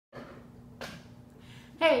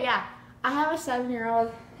Hey, yeah, I have a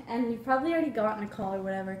 7-year-old, and you've probably already gotten a call or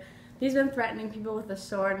whatever. He's been threatening people with a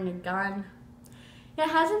sword and a gun. It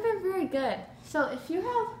hasn't been very good. So if you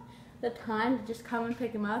have the time to just come and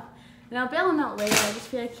pick him up, and I'll bail him out later. I just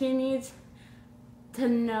feel like he needs to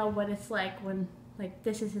know what it's like when,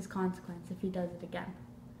 this is his consequence if he does it again.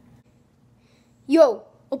 Yo,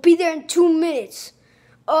 I'll be there in 2 minutes.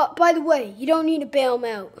 By the way, you don't need to bail him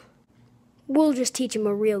out. We'll just teach him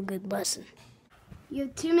a real good lesson. You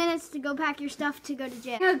have 2 minutes to go pack your stuff to go to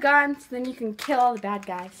jail. A gun, so then you can kill all the bad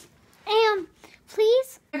guys.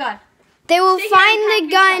 Please? Oh my God. They will find the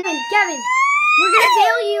gun. Kevin, we're going to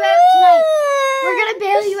bail you out tonight. We're going to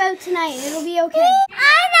bail you out tonight. It'll be okay.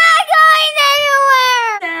 I'm not going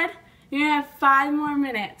anywhere. Dad, you're going to have 5 more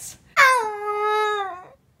minutes.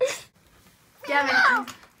 Kevin,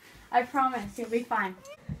 I promise you'll be fine.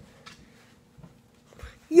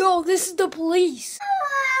 Yo, this is the police.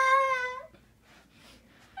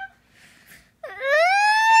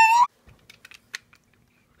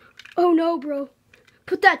 Oh no, bro.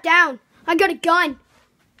 Put that down. I got a gun.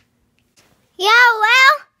 Yeah,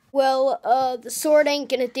 Well, the sword ain't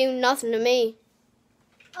gonna do nothing to me.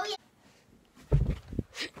 Oh, yeah.